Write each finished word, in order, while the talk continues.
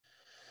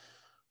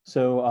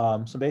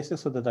Some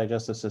basics of the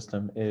digestive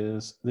system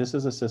is this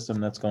is a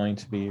system that's going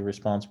to be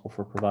responsible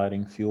for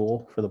providing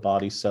fuel for the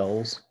body's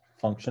cells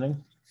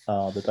functioning.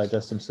 The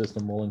digestive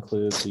system will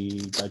include the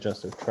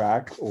digestive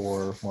tract,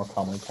 or more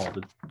commonly called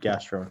the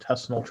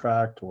gastrointestinal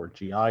tract, or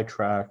GI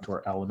tract,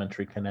 or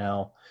alimentary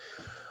canal.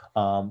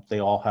 They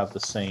all have the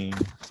same,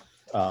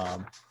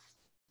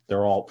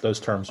 those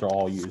terms are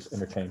all used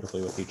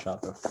interchangeably with each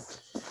other.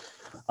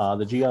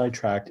 The GI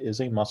tract is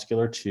a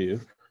muscular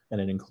tube, and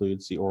it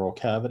includes the oral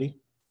cavity,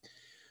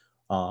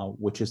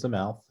 which is the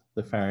mouth,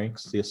 the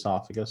pharynx, the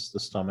esophagus, the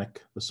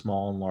stomach, the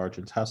small and large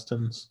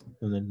intestines,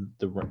 and then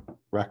the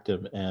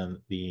rectum and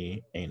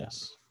the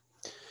anus.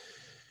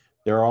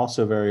 There are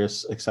also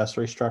various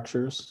accessory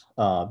structures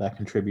that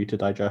contribute to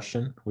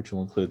digestion, which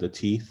will include the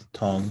teeth,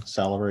 tongue,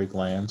 salivary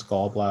glands,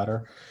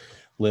 gallbladder,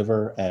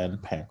 liver,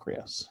 and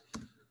pancreas.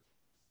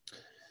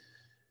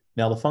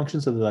 Now, the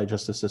functions of the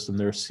digestive system,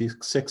 there are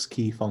six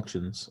key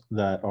functions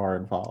that are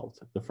involved.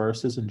 The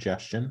first is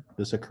ingestion.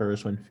 This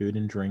occurs when food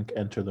and drink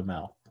enter the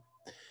mouth.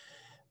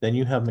 Then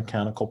you have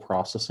mechanical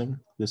processing.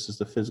 This is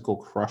the physical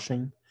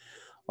crushing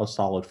of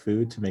solid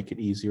food to make it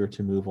easier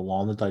to move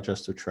along the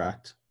digestive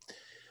tract.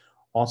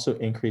 Also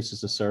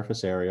increases the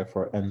surface area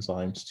for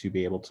enzymes to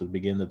be able to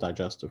begin the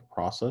digestive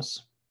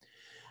process.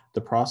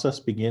 The process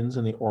begins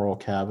in the oral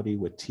cavity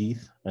with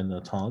teeth and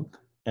the tongue,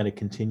 and it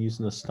continues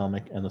in the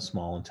stomach and the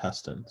small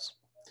intestines.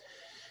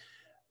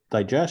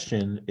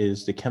 Digestion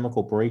is the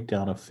chemical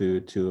breakdown of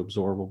food to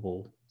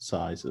absorbable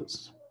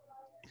sizes.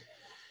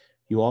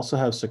 You also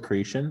have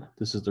secretion.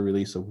 This is the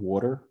release of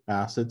water,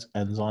 acids,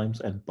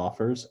 enzymes, and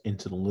buffers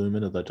into the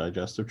lumen of the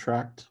digestive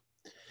tract.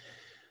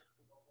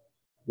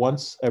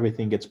 Once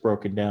everything gets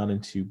broken down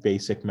into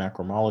basic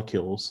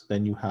macromolecules,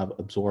 then you have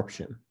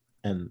absorption.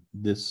 And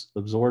this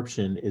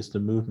absorption is the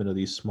movement of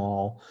these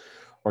small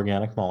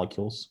organic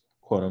molecules,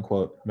 quote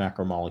unquote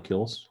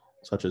macromolecules,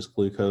 such as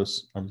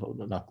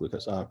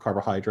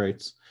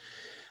carbohydrates,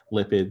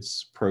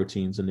 lipids,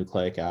 proteins, and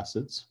nucleic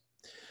acids,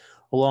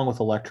 along with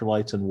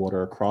electrolytes and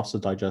water across the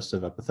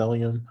digestive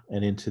epithelium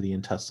and into the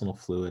intestinal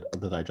fluid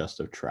of the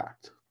digestive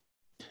tract.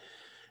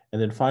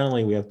 And then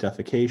finally, we have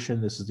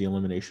defecation. This is the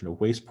elimination of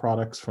waste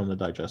products from the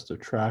digestive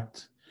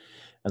tract,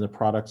 and the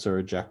products are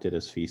ejected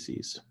as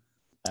feces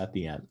at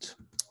the end.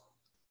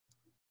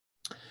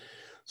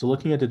 So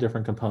looking at the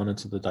different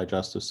components of the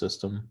digestive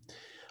system,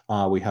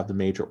 we have the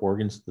major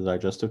organs of the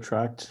digestive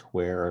tract,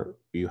 where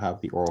you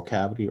have the oral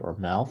cavity or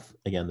mouth.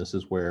 Again, this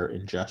is where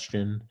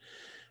ingestion,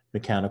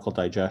 mechanical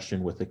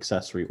digestion with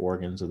accessory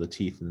organs of the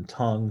teeth and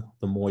tongue,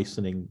 the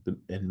moistening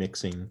and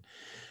mixing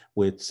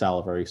with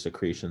salivary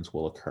secretions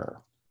will occur.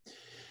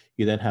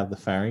 You then have the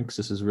pharynx.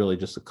 This is really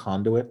just a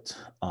conduit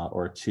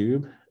or a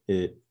tube.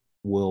 You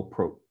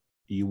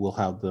will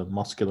have the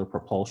muscular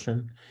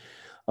propulsion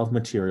of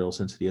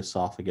materials into the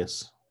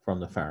esophagus from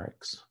the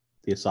pharynx.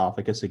 The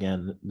esophagus,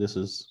 again, this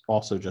is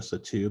also just a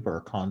tube or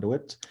a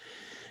conduit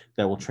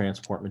that will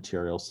transport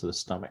materials to the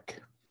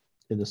stomach.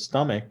 In the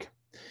stomach,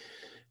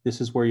 this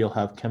is where you'll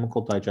have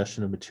chemical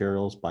digestion of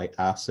materials by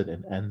acid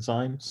and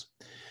enzymes,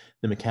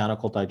 the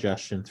mechanical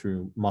digestion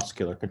through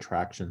muscular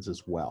contractions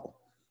as well.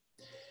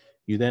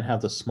 You then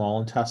have the small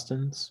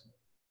intestines.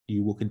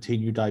 You will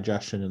continue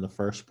digestion in the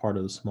first part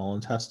of the small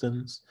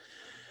intestines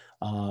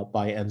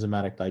by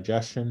enzymatic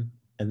digestion,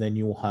 and then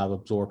you will have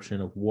absorption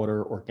of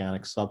water,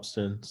 organic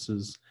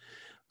substances,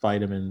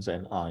 vitamins,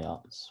 and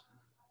ions.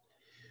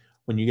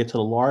 When you get to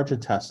the large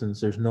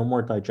intestines, there's no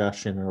more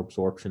digestion or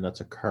absorption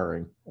that's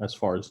occurring as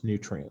far as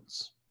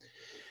nutrients.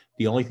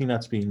 The only thing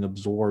that's being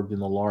absorbed in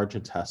the large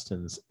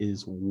intestines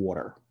is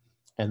water,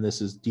 and this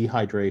is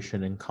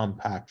dehydration and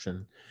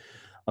compaction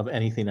of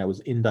anything that was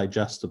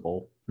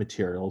indigestible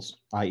materials,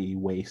 i.e.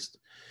 waste,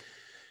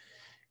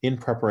 in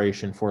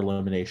preparation for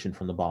elimination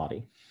from the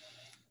body.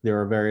 There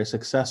are various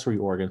accessory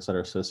organs that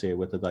are associated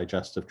with the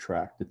digestive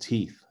tract. The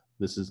teeth,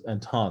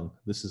 and tongue,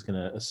 this is going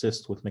to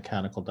assist with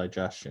mechanical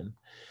digestion.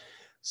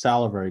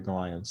 Salivary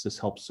glands, this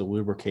helps to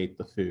lubricate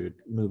the food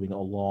moving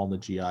along the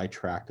GI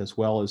tract, as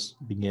well as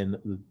begin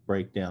the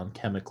breakdown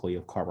chemically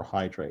of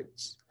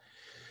carbohydrates.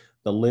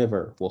 The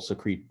liver will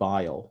secrete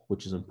bile,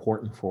 which is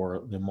important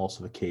for the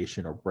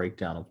emulsification or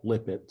breakdown of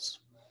lipids.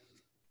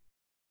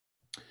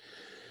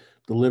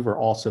 The liver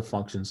also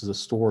functions as a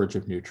storage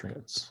of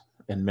nutrients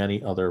and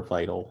many other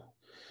vital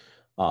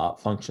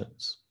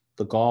functions.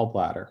 The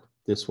gallbladder,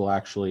 this will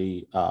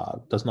actually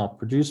does not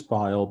produce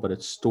bile, but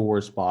it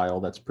stores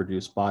bile that's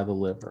produced by the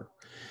liver,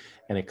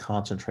 and it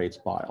concentrates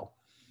bile.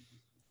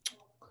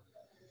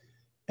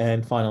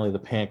 And finally, the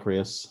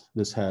pancreas,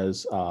 this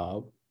has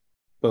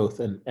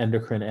both an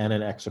endocrine and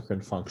an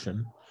exocrine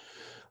function.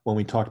 When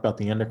we talked about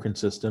the endocrine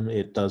system,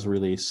 it does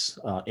release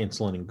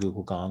insulin and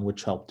glucagon,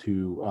 which help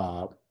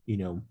to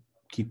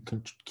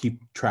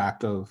keep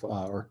track of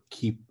or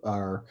keep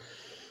our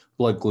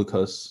blood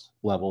glucose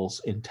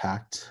levels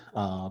intact.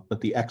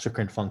 But the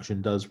exocrine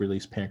function does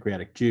release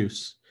pancreatic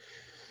juice,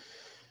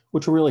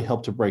 which will really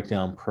help to break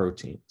down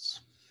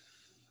proteins.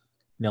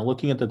 Now,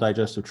 looking at the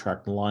digestive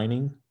tract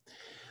lining,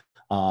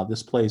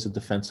 This plays a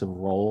defensive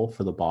role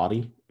for the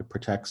body. It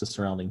protects the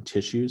surrounding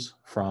tissues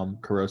from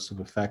corrosive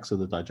effects of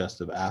the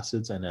digestive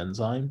acids and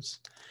enzymes,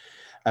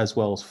 as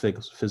well as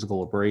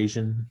physical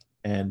abrasion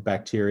and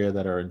bacteria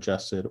that are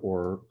ingested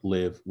or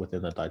live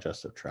within the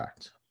digestive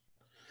tract.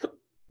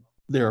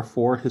 There are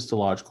 4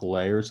 histological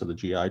layers of the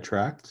GI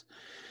tract: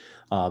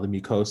 the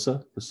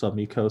mucosa, the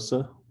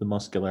submucosa, the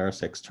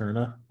muscularis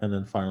externa, and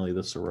then finally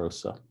the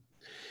serosa.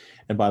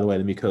 And by the way,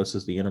 the mucosa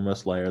is the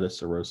innermost layer, the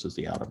serosa is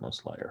the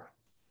outermost layer.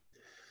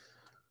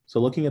 So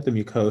looking at the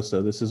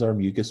mucosa, this is our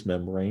mucous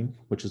membrane,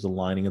 which is the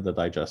lining of the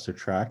digestive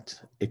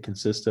tract. It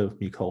consists of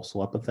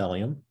mucosal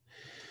epithelium,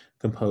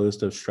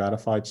 composed of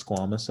stratified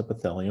squamous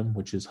epithelium,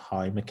 which is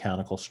high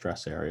mechanical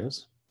stress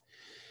areas.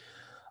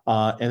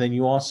 And then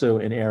you also,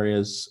 in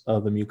areas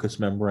of the mucous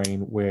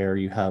membrane where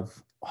you have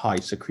high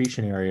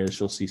secretion areas,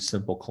 you'll see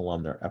simple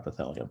columnar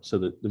epithelium. So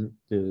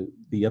the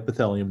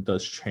epithelium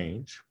does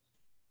change.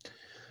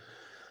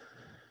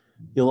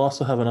 You'll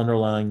also have an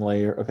underlying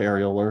layer of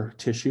areolar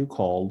tissue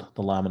called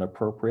the lamina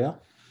propria.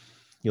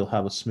 You'll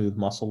have a smooth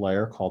muscle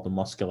layer called the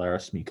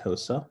muscularis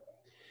mucosa.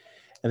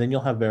 And then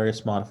you'll have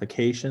various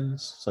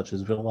modifications such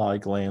as villi,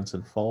 glands,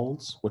 and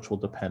folds, which will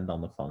depend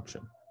on the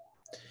function.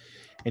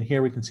 And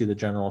here we can see the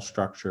general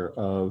structure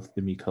of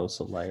the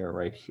mucosa layer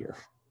right here.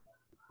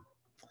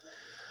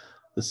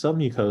 The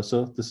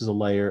submucosa, this is a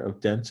layer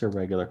of dense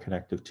irregular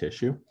connective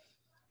tissue.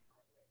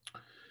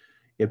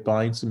 It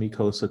binds the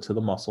mucosa to the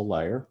muscle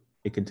layer.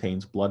 It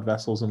contains blood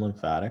vessels and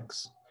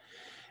lymphatics.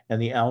 And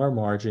the outer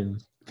margin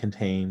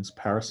contains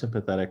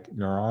parasympathetic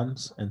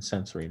neurons and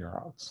sensory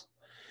neurons.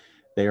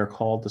 They are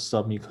called the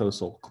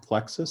submucosal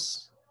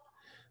plexus,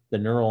 the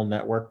neural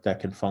network that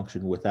can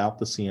function without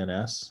the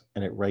CNS,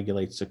 and it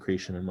regulates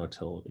secretion and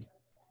motility.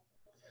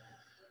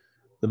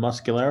 The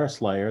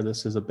muscularis layer,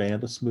 this is a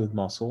band of smooth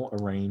muscle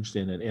arranged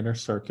in an inner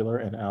circular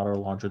and outer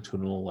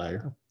longitudinal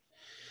layer.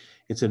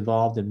 It's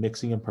involved in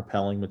mixing and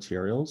propelling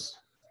materials.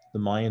 The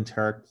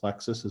myenteric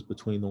plexus is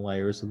between the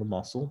layers of the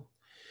muscle.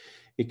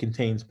 It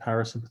contains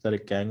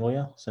parasympathetic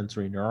ganglia,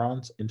 sensory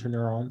neurons,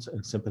 interneurons,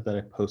 and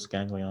sympathetic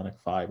postganglionic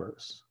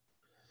fibers.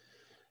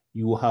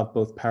 You will have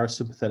both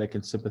parasympathetic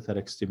and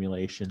sympathetic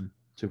stimulation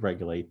to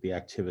regulate the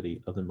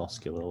activity of the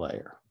muscular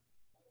layer.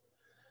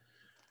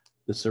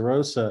 The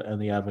serosa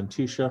and the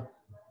adventitia.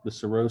 The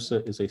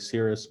serosa is a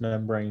serous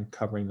membrane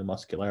covering the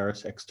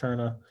muscularis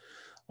externa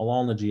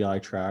along the GI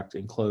tract,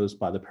 enclosed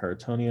by the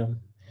peritoneum,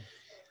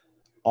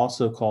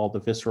 also called the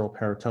visceral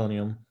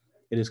peritoneum.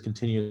 It is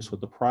continuous with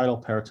the parietal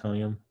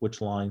peritoneum,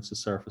 which lines the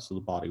surface of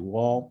the body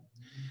wall,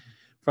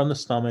 from the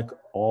stomach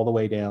all the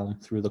way down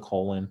through the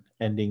colon,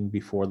 ending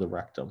before the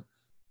rectum.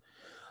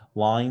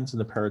 Lines in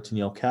the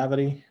peritoneal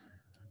cavity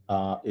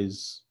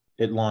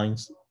it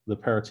lines the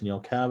peritoneal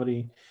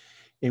cavity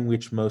in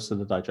which most of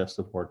the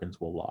digestive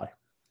organs will lie.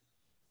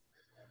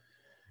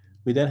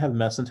 We then have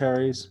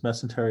mesenteries.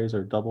 Mesenteries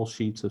are double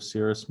sheets of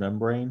serous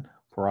membrane,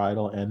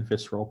 parietal and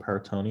visceral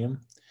peritoneum.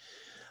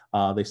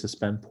 They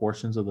suspend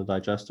portions of the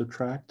digestive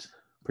tract,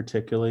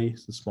 particularly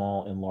the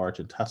small and large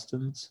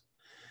intestines.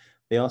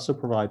 They also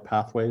provide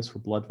pathways for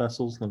blood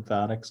vessels,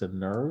 lymphatics, and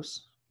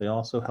nerves. They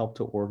also help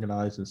to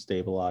organize and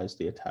stabilize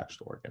the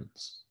attached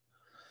organs.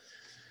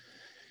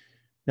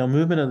 Now,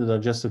 movement of the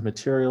digestive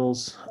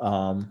materials.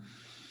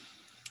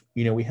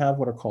 We have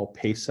what are called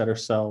pace setter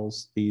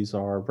cells. These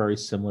are very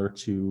similar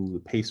to the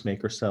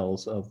pacemaker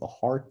cells of the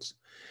heart.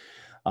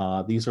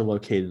 These are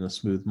located in the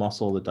smooth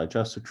muscle of the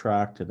digestive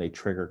tract, and they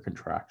trigger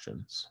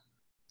contractions.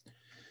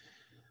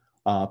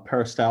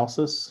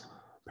 Peristalsis.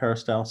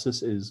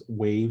 Peristalsis is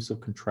waves of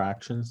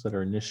contractions that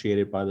are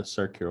initiated by the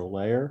circular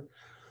layer,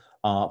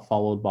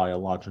 followed by a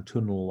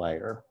longitudinal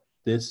layer.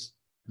 This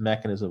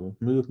mechanism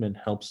of movement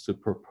helps to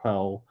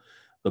propel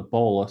the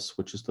bolus,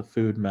 which is the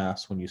food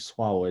mass when you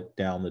swallow it,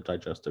 down the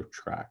digestive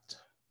tract.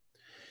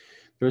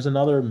 There's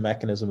another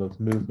mechanism of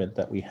movement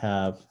that we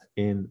have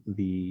in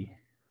the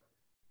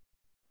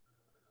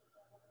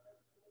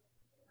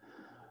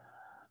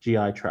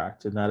GI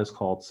tract, and that is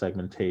called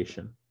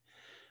segmentation.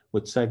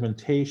 With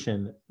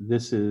segmentation,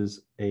 this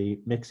is a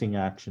mixing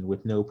action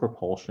with no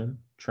propulsion,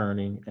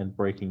 churning, and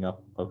breaking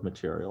up of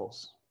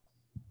materials.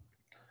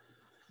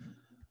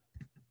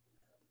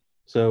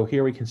 So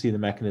here we can see the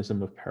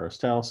mechanism of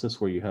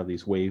peristalsis, where you have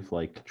these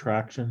wave-like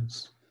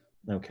contractions.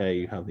 Okay,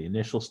 you have the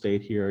initial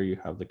state here, you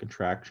have the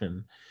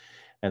contraction,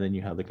 and then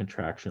you have the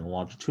contraction of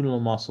longitudinal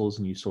muscles,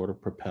 and you sort of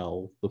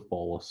propel the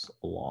bolus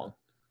along.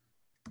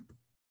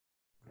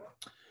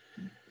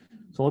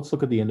 So let's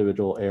look at the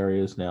individual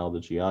areas now of the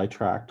GI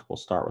tract. We'll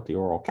start with the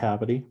oral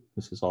cavity.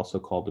 This is also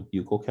called the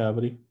buccal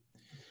cavity.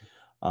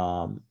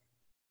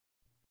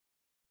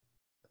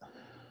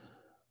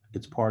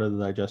 It's part of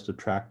the digestive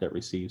tract that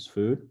receives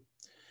food.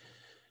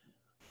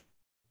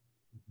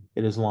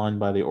 It is lined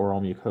by the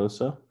oral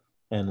mucosa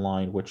and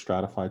lined with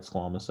stratified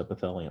squamous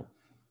epithelium.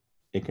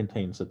 It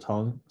contains the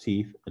tongue,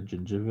 teeth, and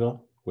gingiva,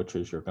 which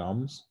is your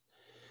gums.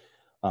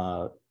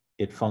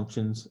 It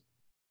functions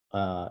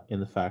in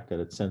the fact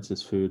that it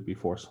senses food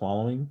before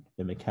swallowing.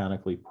 It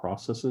mechanically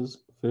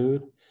processes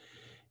food.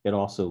 It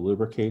also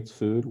lubricates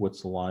food with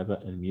saliva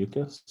and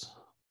mucus.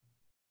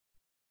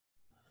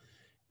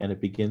 And it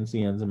begins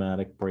the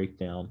enzymatic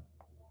breakdown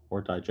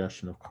or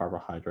digestion of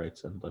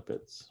carbohydrates and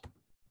lipids.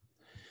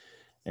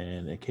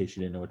 And in case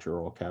you didn't know what your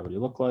oral cavity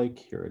looked like,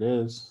 here it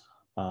is.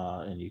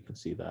 And you can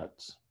see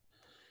that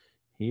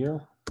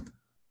here.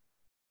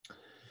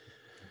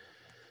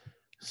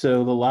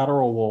 So the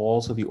lateral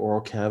walls of the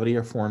oral cavity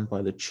are formed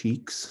by the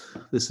cheeks.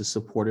 This is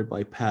supported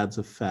by pads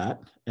of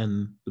fat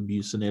and the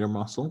buccinator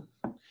muscle.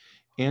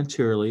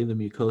 Anteriorly, the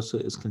mucosa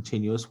is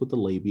continuous with the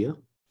labia.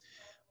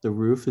 The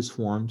roof is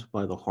formed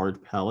by the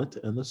hard palate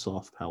and the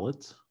soft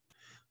palate.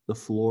 The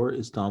floor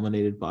is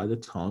dominated by the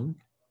tongue.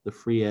 The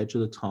free edge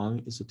of the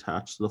tongue is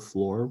attached to the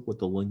floor with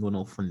the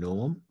linguinal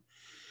frenulum.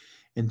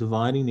 And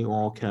dividing the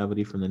oral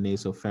cavity from the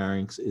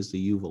nasopharynx is the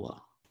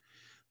uvula.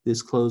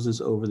 This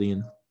closes over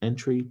the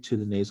entry to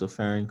the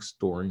nasopharynx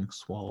during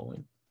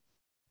swallowing.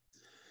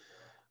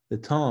 The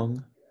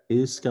tongue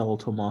is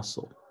skeletal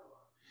muscle.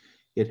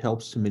 It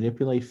helps to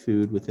manipulate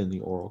food within the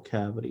oral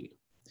cavity.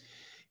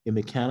 It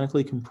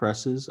mechanically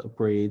compresses,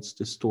 abrades,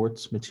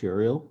 distorts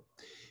material.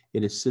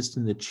 It assists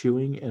in the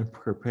chewing and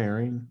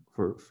preparing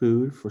for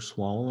food for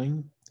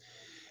swallowing.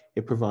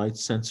 It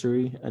provides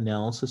sensory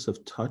analysis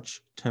of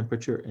touch,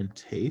 temperature, and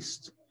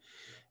taste.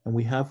 And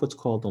we have what's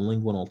called the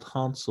linguinal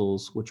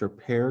tonsils, which are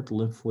paired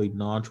lymphoid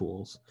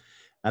nodules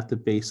at the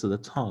base of the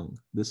tongue.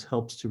 This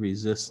helps to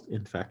resist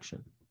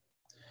infection.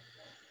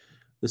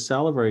 The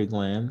salivary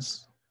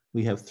glands,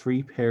 we have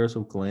 3 pairs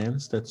of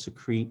glands that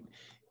secrete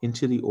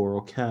into the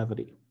oral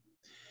cavity.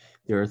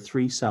 There are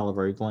 3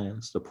 salivary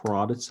glands: the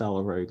parotid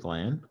salivary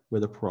gland,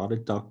 where the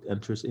parotid duct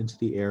enters into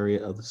the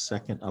area of the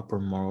second upper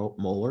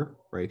molar,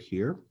 right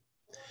here.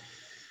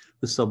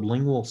 The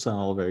sublingual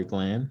salivary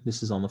gland,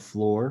 this is on the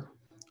floor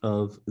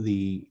of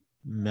the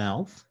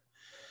mouth.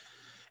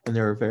 And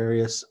there are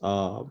various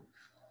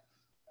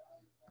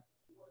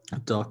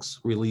ducts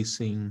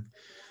releasing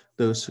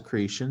those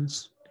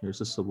secretions. Here's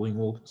the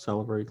sublingual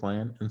salivary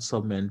gland, and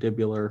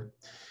submandibular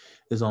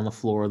is on the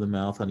floor of the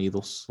mouth on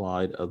either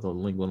side of the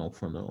linguinal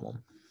frenulum.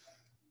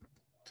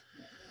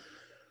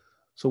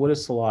 So what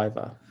is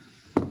saliva?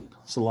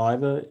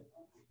 Saliva,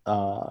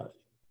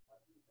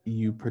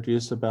 you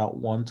produce about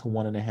 1 to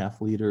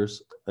 1.5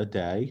 liters a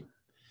day.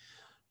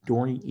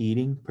 During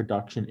eating,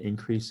 production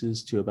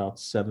increases to about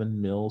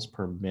 7 mils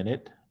per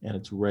minute, and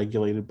it's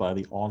regulated by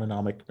the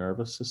autonomic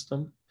nervous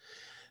system.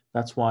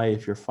 That's why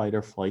if your fight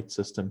or flight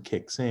system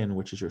kicks in,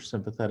 which is your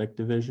sympathetic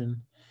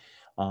division,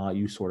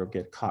 you sort of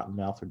get cotton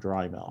mouth or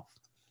dry mouth.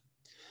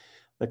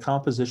 The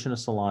composition of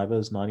saliva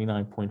is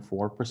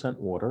 99.4%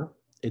 water.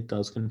 It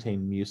does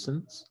contain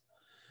mucins,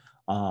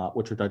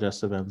 which are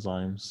digestive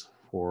enzymes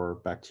for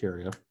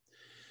bacteria,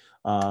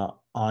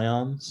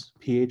 ions,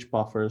 pH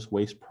buffers,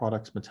 waste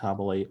products,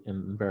 metabolite,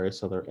 and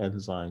various other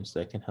enzymes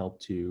that can help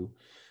to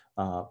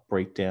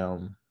break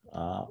down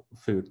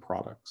food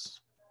products.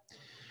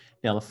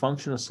 Now, the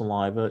function of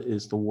saliva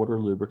is the water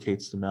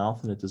lubricates the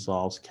mouth and it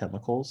dissolves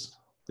chemicals.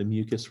 The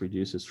mucus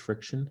reduces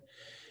friction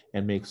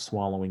and makes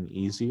swallowing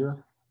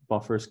easier.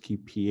 Buffers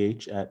keep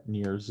pH at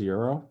near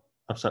 0.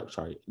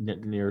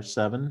 Near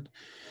 7,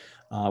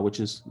 which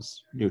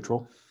is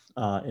neutral,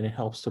 and it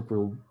helps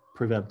to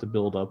prevent the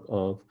buildup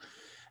of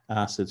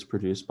acids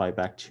produced by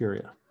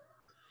bacteria.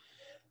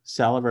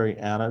 Salivary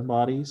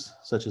antibodies,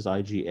 such as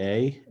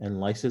IgA and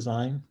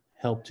lysozyme,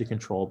 help to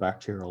control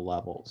bacterial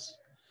levels.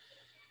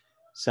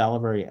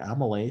 Salivary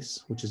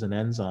amylase, which is an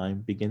enzyme,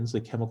 begins the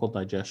chemical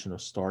digestion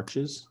of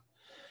starches,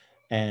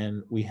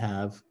 and we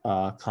have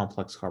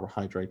complex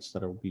carbohydrates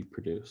that will be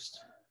produced.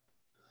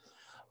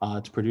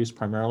 It's produced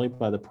primarily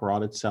by the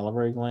parotid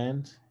salivary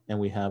gland, and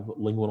we have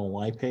linguinal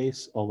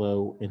lipase,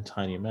 although in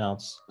tiny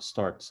amounts,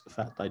 starts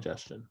fat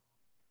digestion.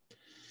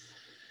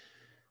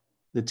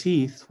 The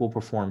teeth will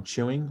perform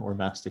chewing or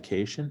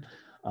mastication,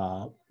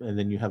 and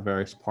then you have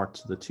various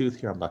parts of the tooth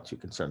here. I'm not too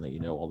concerned that you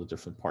know all the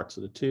different parts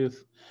of the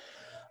tooth.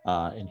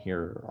 And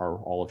here are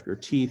all of your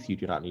teeth. You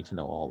do not need to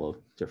know all the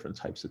different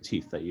types of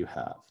teeth that you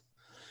have.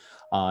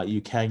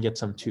 You can get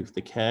some tooth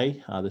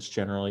decay. This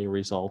generally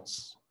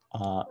results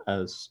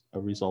as a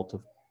result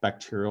of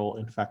bacterial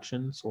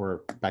infections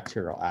or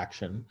bacterial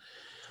action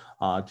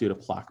due to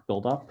plaque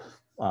buildup,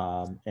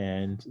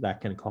 and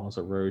that can cause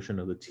erosion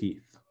of the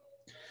teeth.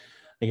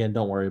 Again,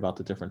 don't worry about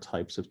the different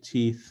types of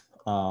teeth.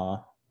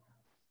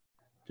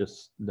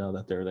 Just know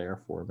that they're there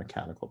for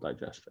mechanical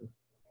digestion.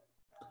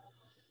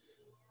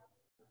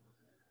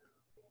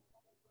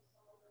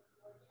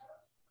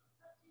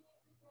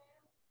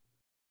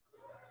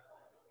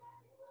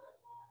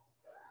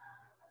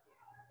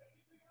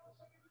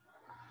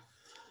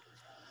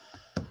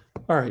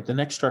 All right, the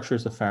next structure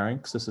is the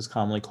pharynx. This is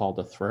commonly called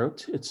the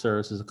throat. It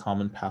serves as a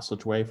common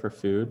passageway for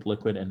food,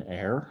 liquid, and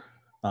air.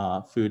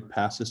 Food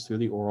passes through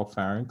the oral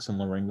pharynx and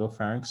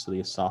laryngopharynx to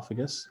the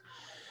esophagus.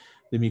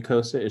 The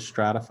mucosa is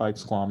stratified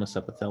squamous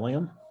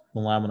epithelium. The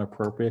lamina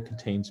propria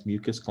contains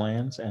mucus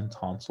glands and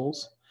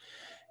tonsils,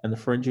 and the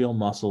pharyngeal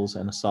muscles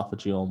and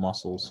esophageal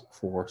muscles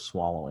for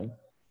swallowing.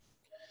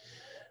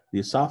 The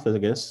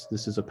esophagus,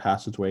 this is a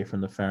passageway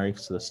from the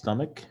pharynx to the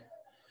stomach.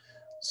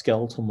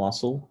 skeletal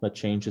muscle that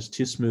changes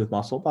to smooth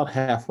muscle about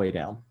halfway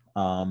down.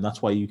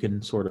 That's why you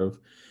can sort of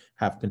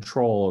have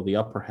control of the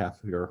upper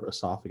half of your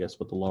esophagus,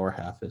 but the lower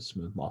half is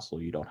smooth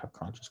muscle. You don't have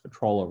conscious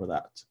control over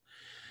that.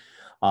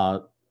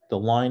 The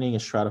lining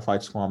is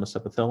stratified squamous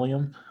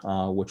epithelium,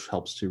 which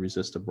helps to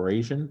resist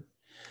abrasion.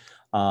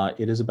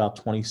 It is about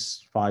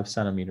 25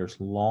 centimeters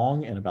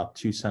long and about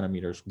 2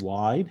 centimeters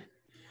wide.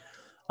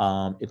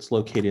 It's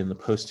located in the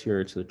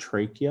posterior to the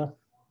trachea.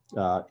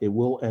 It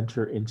will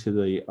enter into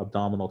the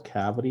abdominal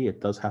cavity. It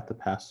does have to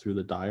pass through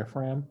the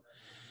diaphragm.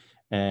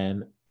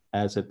 And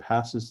as it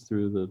passes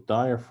through the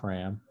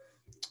diaphragm,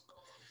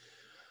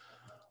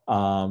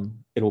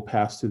 it will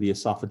pass through the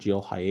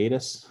esophageal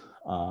hiatus.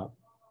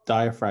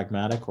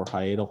 Diaphragmatic or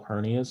hiatal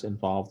hernias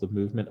involve the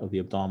movement of the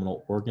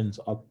abdominal organs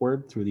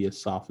upward through the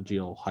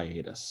esophageal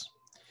hiatus.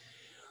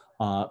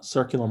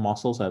 Circular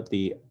muscles at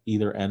the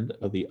either end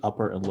of the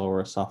upper and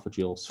lower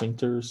esophageal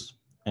sphincters,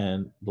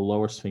 and the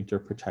lower sphincter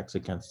protects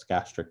against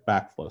gastric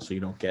backflow. So you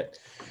don't get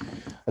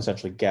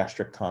essentially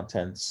gastric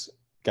contents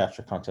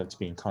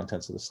being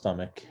contents of the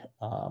stomach,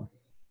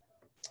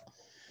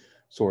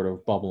 sort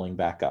of bubbling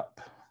back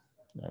up,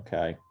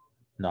 okay?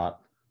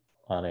 Not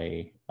on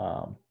a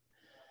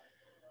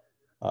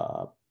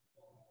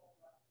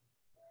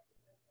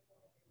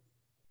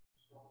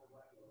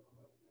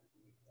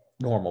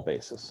normal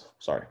basis,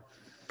 sorry.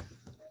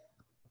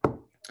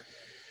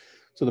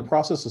 So the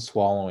process of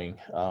swallowing,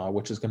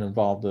 which is going to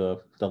involve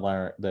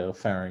the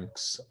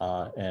pharynx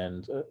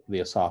and the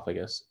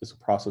esophagus, is a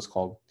process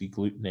called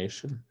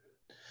degglutination.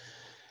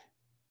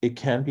 It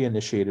can be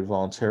initiated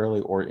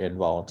voluntarily or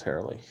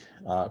involuntarily.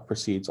 It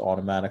proceeds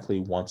automatically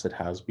once it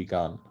has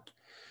begun.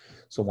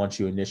 So once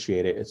you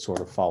initiate it, it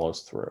sort of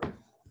follows through.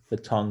 The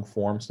tongue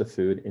forms the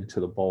food into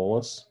the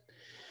bolus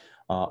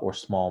or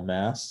small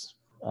mass.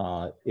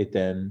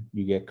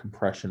 You get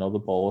compression of the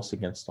bolus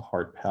against the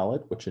hard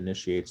palate, which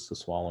initiates the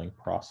swallowing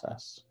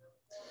process.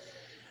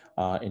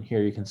 And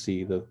here you can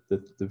see the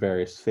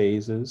various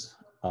phases.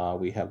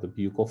 We have the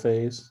buccal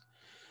phase,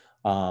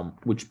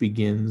 which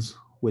begins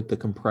with the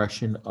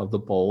compression of the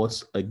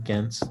bolus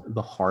against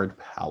the hard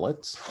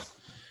palate,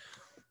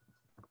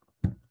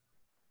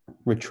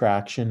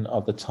 retraction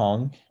of the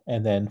tongue,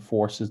 and then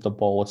forces the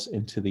bolus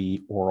into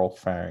the oral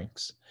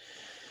pharynx.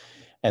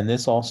 And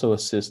this also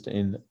assists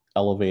in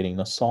elevating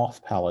the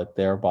soft palate,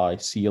 thereby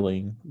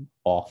sealing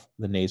off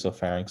the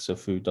nasopharynx so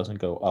food doesn't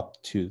go up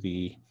to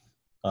the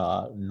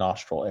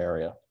nostril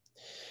area.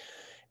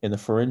 In the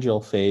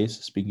pharyngeal phase,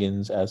 this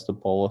begins as the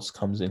bolus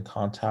comes in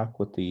contact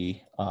with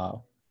the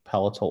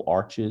palatal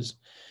arches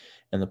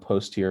and the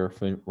posterior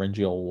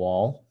pharyngeal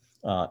wall.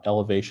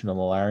 Elevation of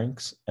the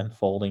larynx and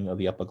folding of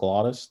the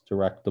epiglottis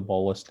direct the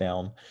bolus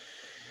down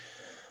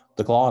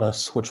the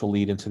glottis, which will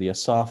lead into the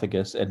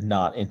esophagus and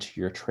not into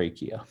your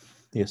trachea.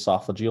 The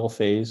esophageal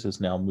phase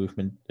is now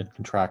movement and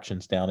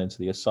contractions down into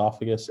the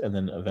esophagus, and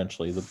then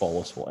eventually the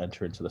bolus will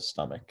enter into the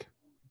stomach.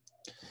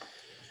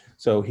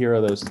 So here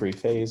are those three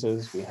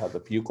phases. We have the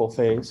buccal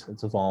phase.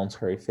 It's a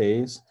voluntary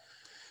phase.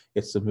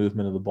 It's the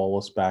movement of the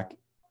bolus back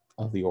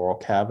of the oral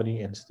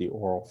cavity into the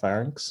oral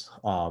pharynx.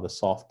 The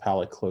soft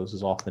palate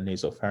closes off the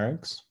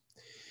nasopharynx.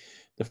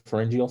 The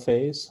pharyngeal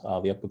phase,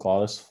 the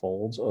epiglottis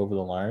folds over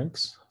the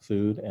larynx.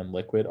 Food and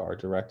liquid are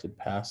directed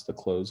past the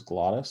closed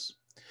glottis.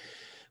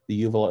 The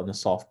uvula and the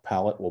soft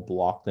palate will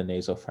block the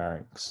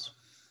nasopharynx.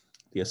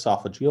 The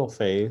esophageal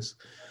phase,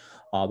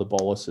 the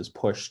bolus is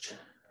pushed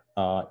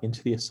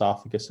into the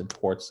esophagus and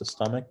towards the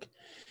stomach.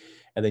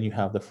 And then you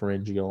have the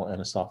pharyngeal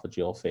and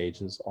esophageal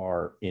phases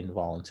are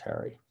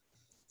involuntary.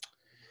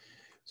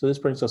 So this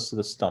brings us to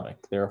the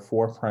stomach. There are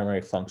four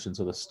primary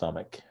functions of the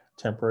stomach: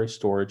 temporary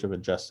storage of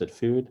ingested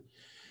food,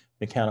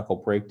 mechanical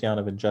breakdown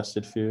of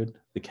ingested food,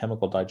 the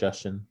chemical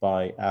digestion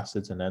by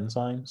acids and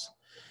enzymes,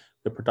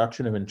 the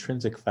production of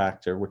intrinsic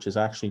factor, which is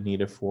actually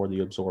needed for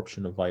the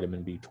absorption of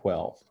vitamin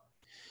B12.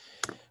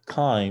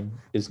 Chyme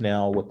is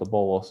now what the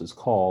bolus is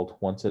called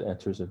once it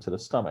enters into the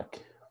stomach.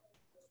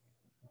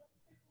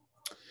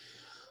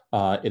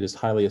 It is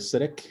highly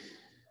acidic,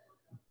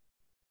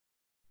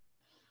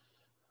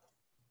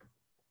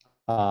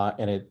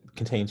 and it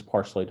contains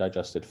partially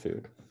digested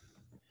food.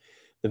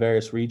 The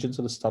various regions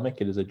of the stomach,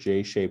 it is a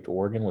J-shaped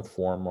organ with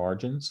four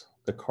margins.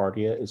 The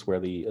cardia is where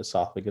the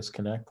esophagus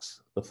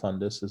connects. The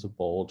fundus is a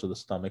bulge of the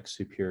stomach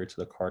superior to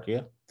the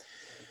cardia.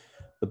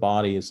 The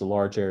body is the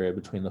large area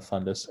between the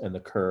fundus and the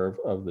curve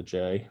of the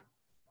J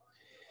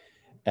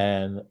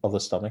and of the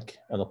stomach.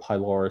 And the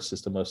pylorus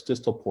is the most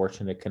distal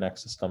portion. It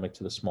connects the stomach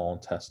to the small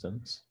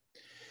intestines.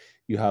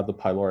 You have the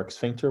pyloric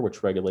sphincter,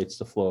 which regulates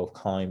the flow of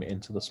chyme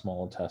into the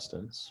small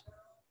intestines.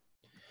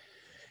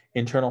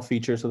 Internal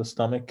features of the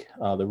stomach,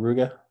 the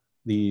ruga.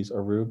 These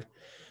are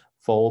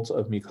folds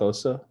of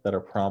mucosa that are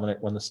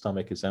prominent when the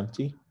stomach is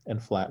empty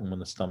and flatten when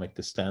the stomach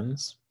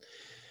distends.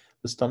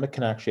 The stomach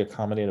can actually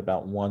accommodate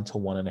about 1 to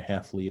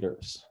 1.5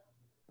 liters.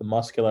 The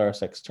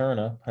muscularis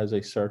externa has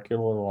a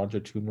circular,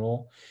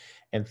 longitudinal,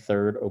 and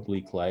third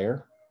oblique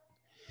layer.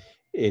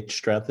 It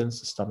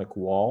strengthens the stomach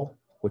wall,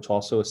 which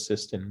also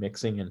assists in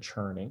mixing and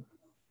churning.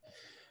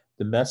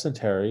 The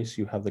mesenteries,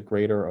 you have the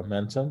greater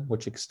omentum,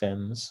 which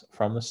extends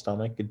from the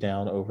stomach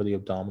down over the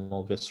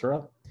abdominal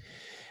viscera,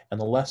 and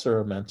the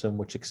lesser omentum,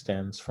 which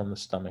extends from the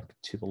stomach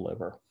to the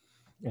liver.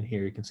 And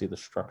here you can see the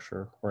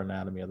structure or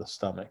anatomy of the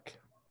stomach.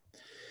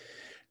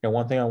 Now,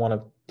 one thing I want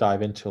to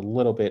dive into a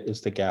little bit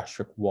is the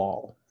gastric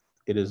wall.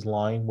 It is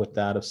lined with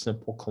that of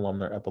simple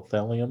columnar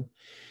epithelium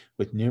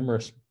with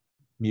numerous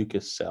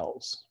mucus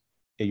cells.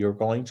 You're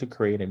going to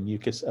create a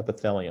mucus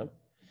epithelium.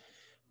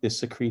 This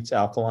secretes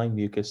alkaline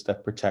mucus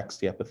that protects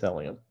the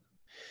epithelium.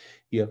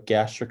 You have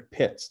gastric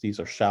pits. These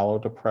are shallow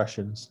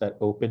depressions that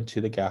open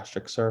to the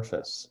gastric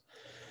surface.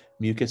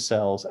 Mucus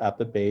cells at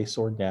the base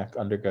or neck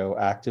undergo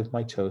active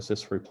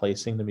mitosis,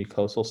 replacing the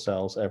mucosal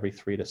cells every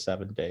 3 to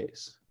 7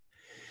 days.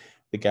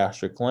 The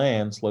gastric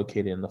glands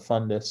located in the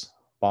fundus,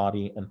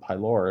 body, and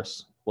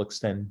pylorus will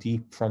extend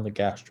deep from the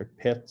gastric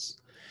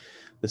pits.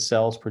 The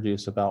cells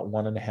produce about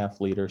 1.5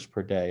 liters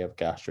per day of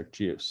gastric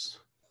juice.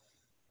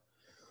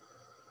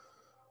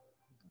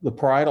 The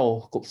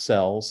parietal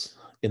cells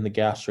in the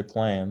gastric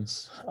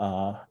glands,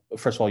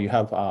 first of all, you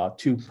have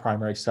 2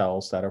 primary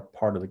cells that are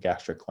part of the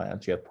gastric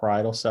glands. You have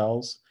parietal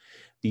cells.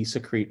 These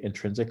secrete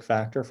intrinsic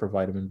factor for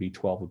vitamin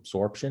B12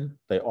 absorption.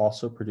 They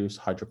also produce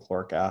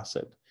hydrochloric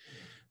acid.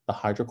 The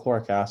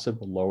hydrochloric acid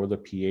will lower the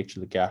pH of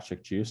the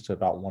gastric juice to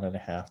about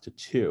 1.5 to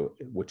 2,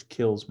 which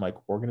kills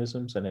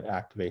microorganisms and it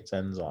activates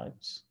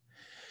enzymes.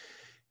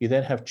 You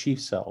then have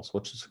chief cells,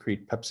 which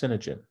secrete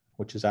pepsinogen,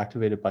 which is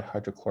activated by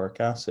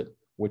hydrochloric acid,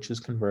 which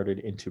is converted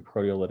into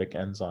proteolytic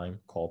enzyme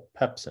called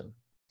pepsin.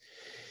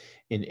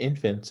 In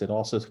infants, it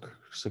also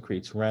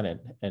secretes rennin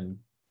and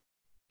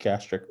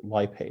gastric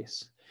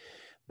lipase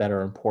that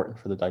are important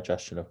for the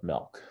digestion of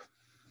milk.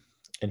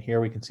 And here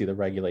we can see the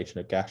regulation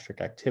of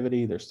gastric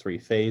activity. There's 3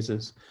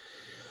 phases.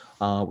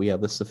 We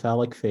have the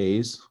cephalic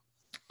phase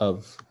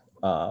of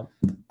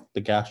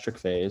the gastric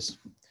phase,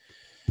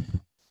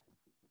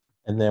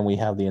 and then we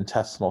have the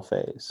intestinal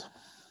phase.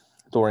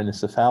 During the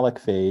cephalic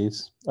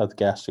phase of the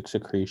gastric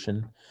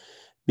secretion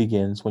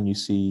begins when you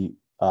see,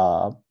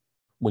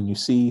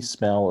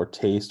 smell, or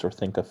taste, or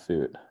think of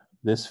food.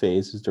 This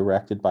phase is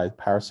directed by the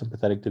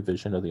parasympathetic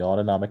division of the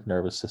autonomic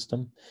nervous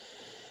system.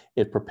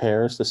 It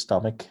prepares the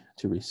stomach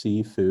to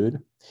receive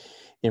food.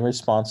 In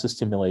response to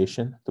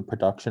stimulation, the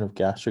production of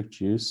gastric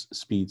juice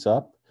speeds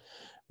up,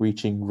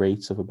 reaching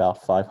rates of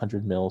about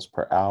 500 mils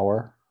per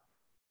hour.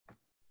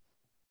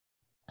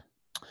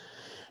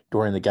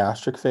 During the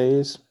gastric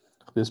phase,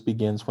 this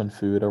begins when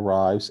food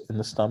arrives in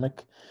the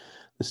stomach.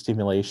 The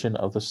stimulation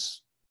of the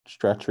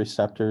stretch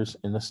receptors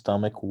in the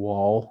stomach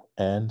wall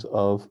and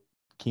of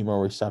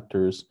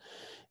chemoreceptors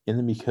in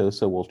the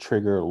mucosa will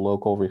trigger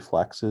local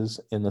reflexes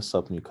in the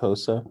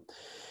submucosa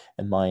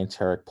and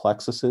myenteric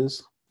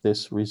plexuses.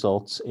 This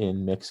results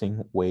in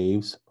mixing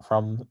waves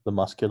from the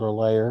muscular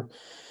layer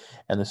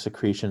and the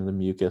secretion of the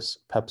mucus,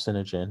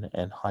 pepsinogen,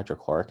 and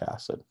hydrochloric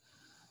acid.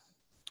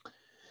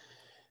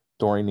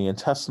 During the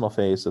intestinal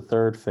phase, the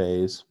 3rd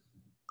phase,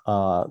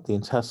 the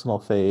intestinal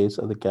phase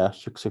of the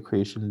gastric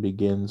secretion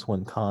begins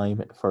when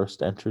chyme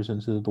first enters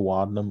into the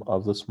duodenum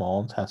of the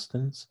small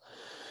intestines.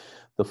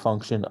 The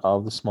function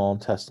of the small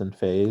intestine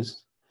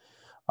phase,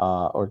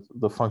 or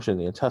the function of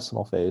the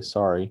intestinal phase,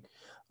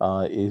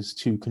 is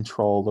to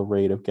control the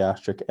rate of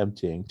gastric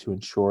emptying to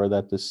ensure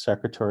that the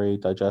secretory,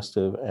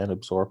 digestive, and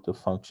absorptive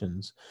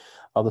functions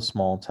of the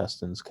small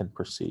intestines can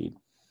proceed.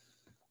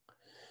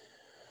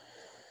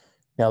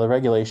 Now, the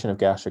regulation of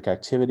gastric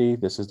activity,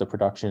 this is the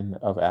production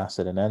of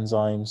acid and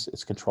enzymes.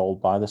 It's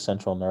controlled by the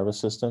central nervous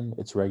system.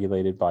 It's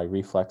regulated by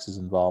reflexes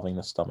involving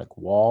the stomach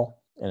wall,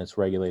 and it's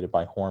regulated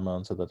by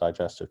hormones of the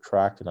digestive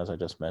tract. And as I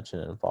just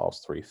mentioned, it involves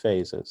 3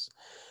 phases.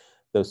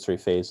 Those 3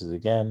 phases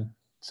again,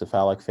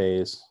 cephalic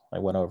phase, I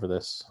went over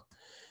this,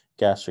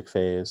 gastric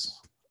phase,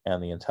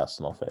 and the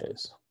intestinal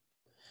phase.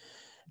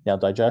 Now,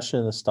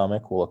 digestion in the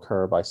stomach will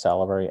occur by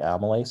salivary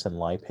amylase and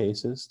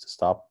lipases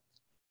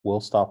will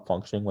stop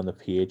functioning when the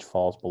pH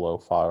falls below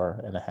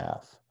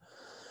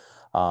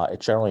 4.5.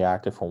 It's generally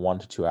active for 1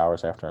 to 2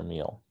 hours after a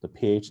meal. The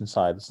pH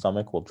inside the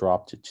stomach will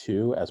drop to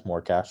 2 as more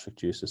gastric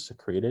juice is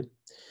secreted.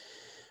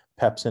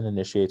 Pepsin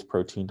initiates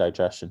protein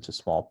digestion to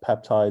small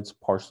peptides.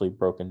 Partially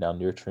broken down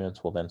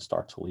nutrients will then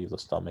start to leave the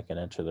stomach and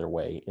enter their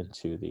way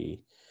into the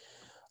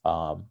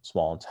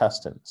small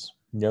intestines.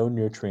 No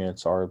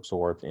nutrients are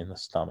absorbed in the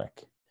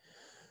stomach.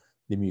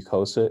 The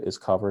mucosa is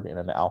covered in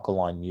an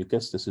alkaline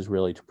mucus. This is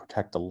really to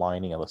protect the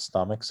lining of the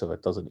stomach so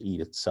it doesn't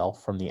eat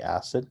itself from the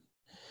acid.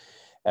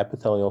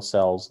 Epithelial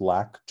cells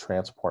lack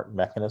transport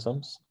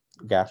mechanisms.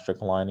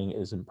 Gastric lining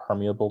is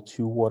impermeable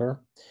to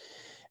water,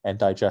 and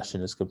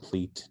digestion is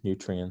complete.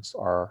 Nutrients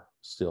are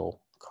still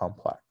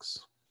complex.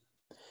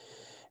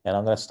 And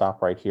I'm going to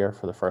stop right here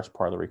for the first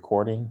part of the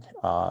recording.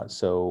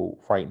 So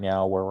right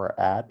now where we're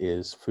at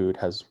is food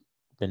has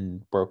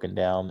been broken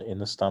down in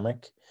the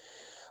stomach.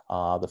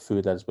 The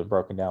food that has been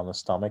broken down in the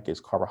stomach is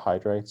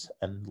carbohydrates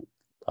and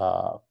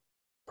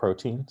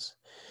proteins.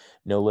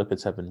 No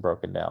lipids have been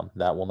broken down.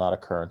 That will not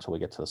occur until we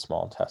get to the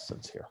small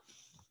intestines here.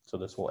 So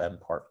this will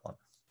end part 1.